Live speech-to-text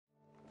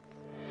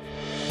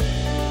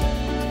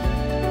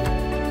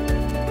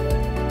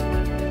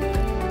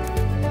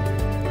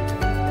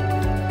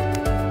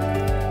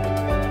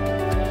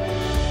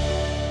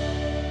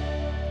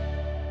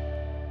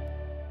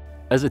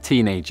As a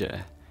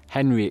teenager,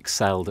 Henry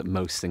excelled at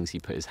most things he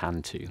put his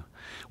hand to.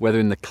 Whether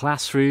in the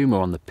classroom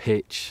or on the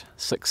pitch,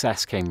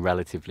 success came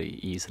relatively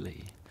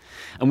easily.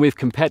 And with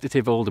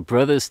competitive older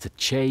brothers to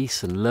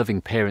chase and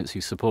loving parents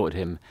who supported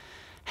him,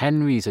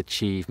 Henry's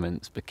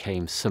achievements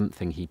became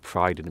something he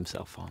prided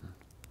himself on.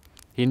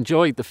 He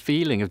enjoyed the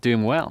feeling of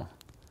doing well.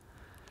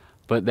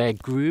 But there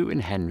grew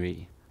in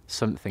Henry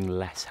something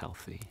less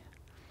healthy.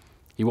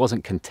 He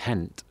wasn't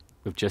content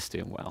with just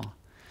doing well.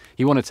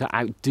 He wanted to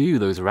outdo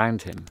those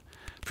around him,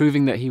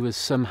 proving that he was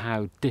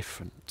somehow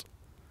different,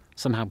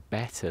 somehow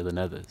better than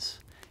others.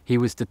 He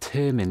was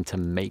determined to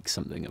make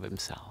something of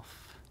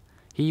himself.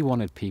 He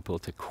wanted people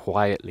to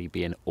quietly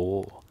be in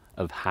awe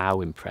of how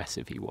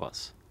impressive he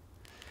was.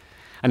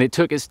 And it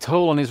took its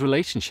toll on his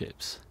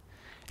relationships.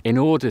 In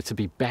order to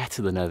be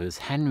better than others,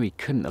 Henry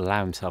couldn't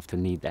allow himself to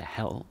need their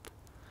help.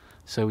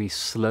 So he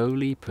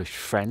slowly pushed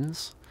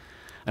friends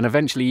and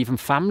eventually even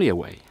family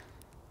away.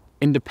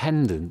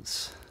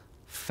 Independence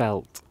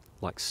felt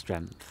like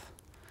strength.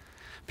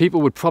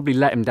 People would probably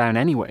let him down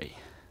anyway.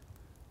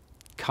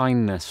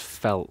 Kindness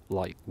felt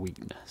like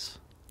weakness.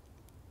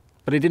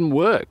 But it didn't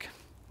work.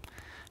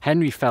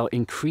 Henry felt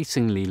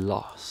increasingly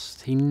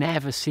lost. He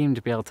never seemed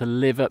to be able to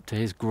live up to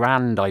his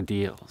grand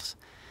ideals.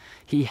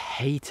 He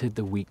hated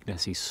the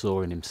weakness he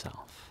saw in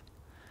himself.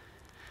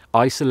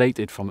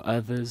 Isolated from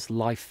others,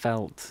 life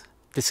felt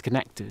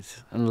disconnected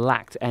and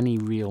lacked any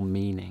real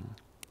meaning.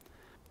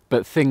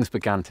 But things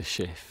began to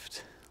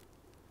shift.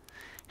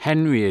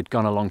 Henry had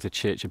gone along to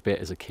church a bit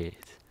as a kid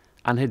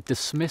and had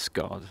dismissed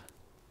God.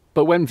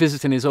 But when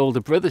visiting his older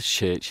brother's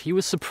church, he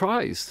was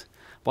surprised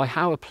by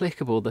how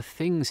applicable the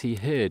things he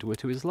heard were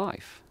to his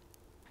life.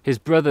 His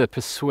brother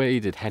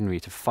persuaded Henry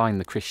to find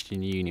the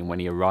Christian Union when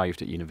he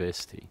arrived at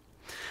university.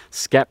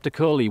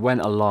 Skeptical, he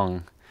went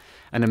along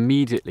and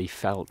immediately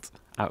felt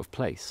out of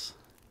place.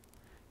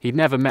 He'd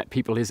never met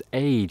people his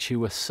age who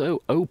were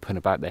so open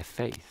about their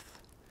faith.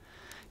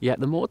 Yet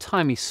the more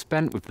time he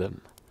spent with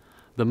them,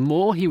 the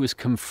more he was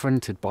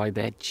confronted by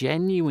their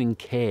genuine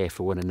care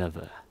for one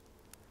another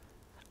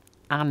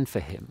and for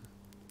him.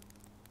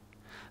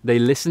 They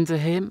listened to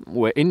him,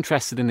 were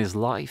interested in his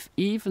life,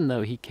 even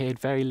though he cared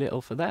very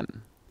little for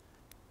them.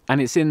 And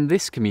it's in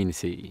this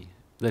community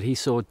that he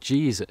saw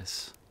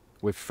Jesus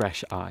with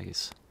fresh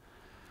eyes.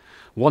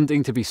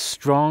 Wanting to be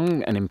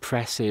strong and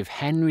impressive,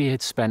 Henry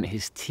had spent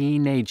his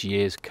teenage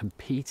years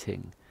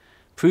competing,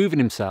 proving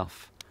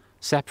himself,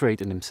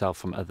 separating himself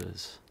from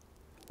others.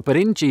 But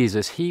in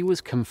Jesus, he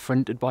was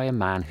confronted by a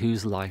man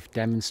whose life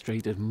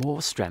demonstrated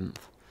more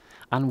strength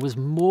and was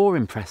more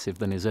impressive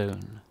than his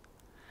own.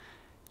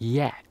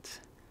 Yet,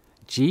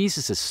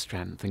 Jesus'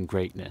 strength and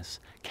greatness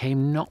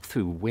came not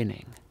through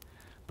winning,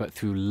 but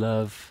through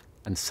love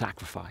and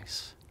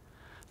sacrifice,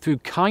 through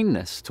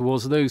kindness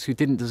towards those who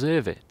didn't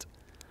deserve it,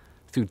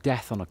 through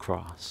death on a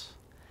cross.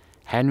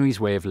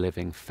 Henry's way of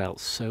living felt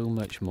so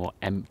much more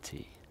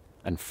empty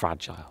and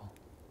fragile.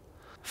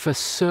 For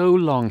so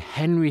long,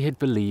 Henry had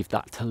believed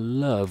that to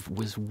love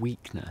was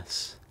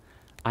weakness,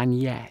 and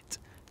yet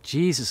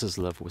Jesus'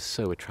 love was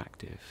so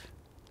attractive,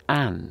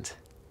 and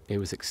it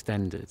was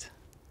extended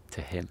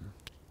to him.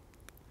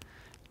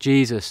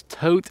 Jesus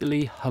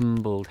totally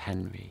humbled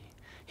Henry.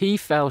 He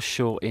fell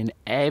short in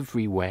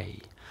every way.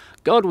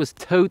 God was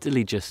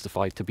totally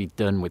justified to be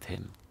done with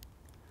him.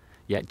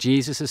 Yet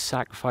Jesus'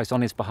 sacrifice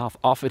on his behalf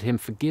offered him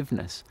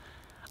forgiveness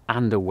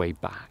and a way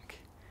back.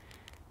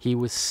 He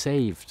was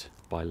saved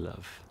by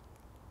love.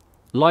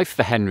 Life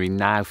for Henry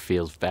now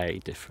feels very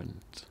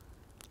different.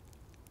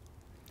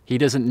 He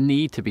doesn't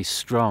need to be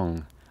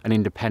strong and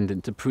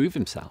independent to prove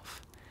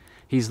himself.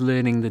 He's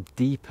learning the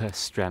deeper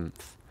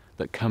strength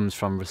that comes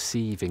from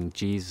receiving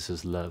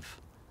Jesus' love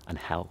and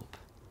help.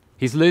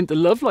 He's learned to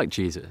love like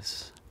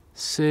Jesus,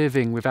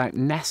 serving without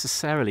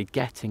necessarily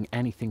getting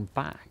anything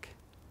back.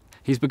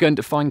 He's begun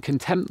to find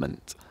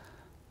contentment,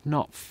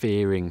 not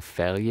fearing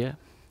failure,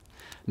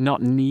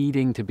 not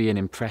needing to be an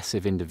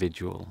impressive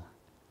individual,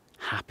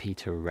 happy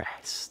to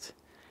rest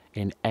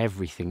in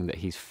everything that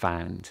he's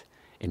found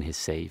in his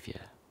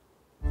Saviour.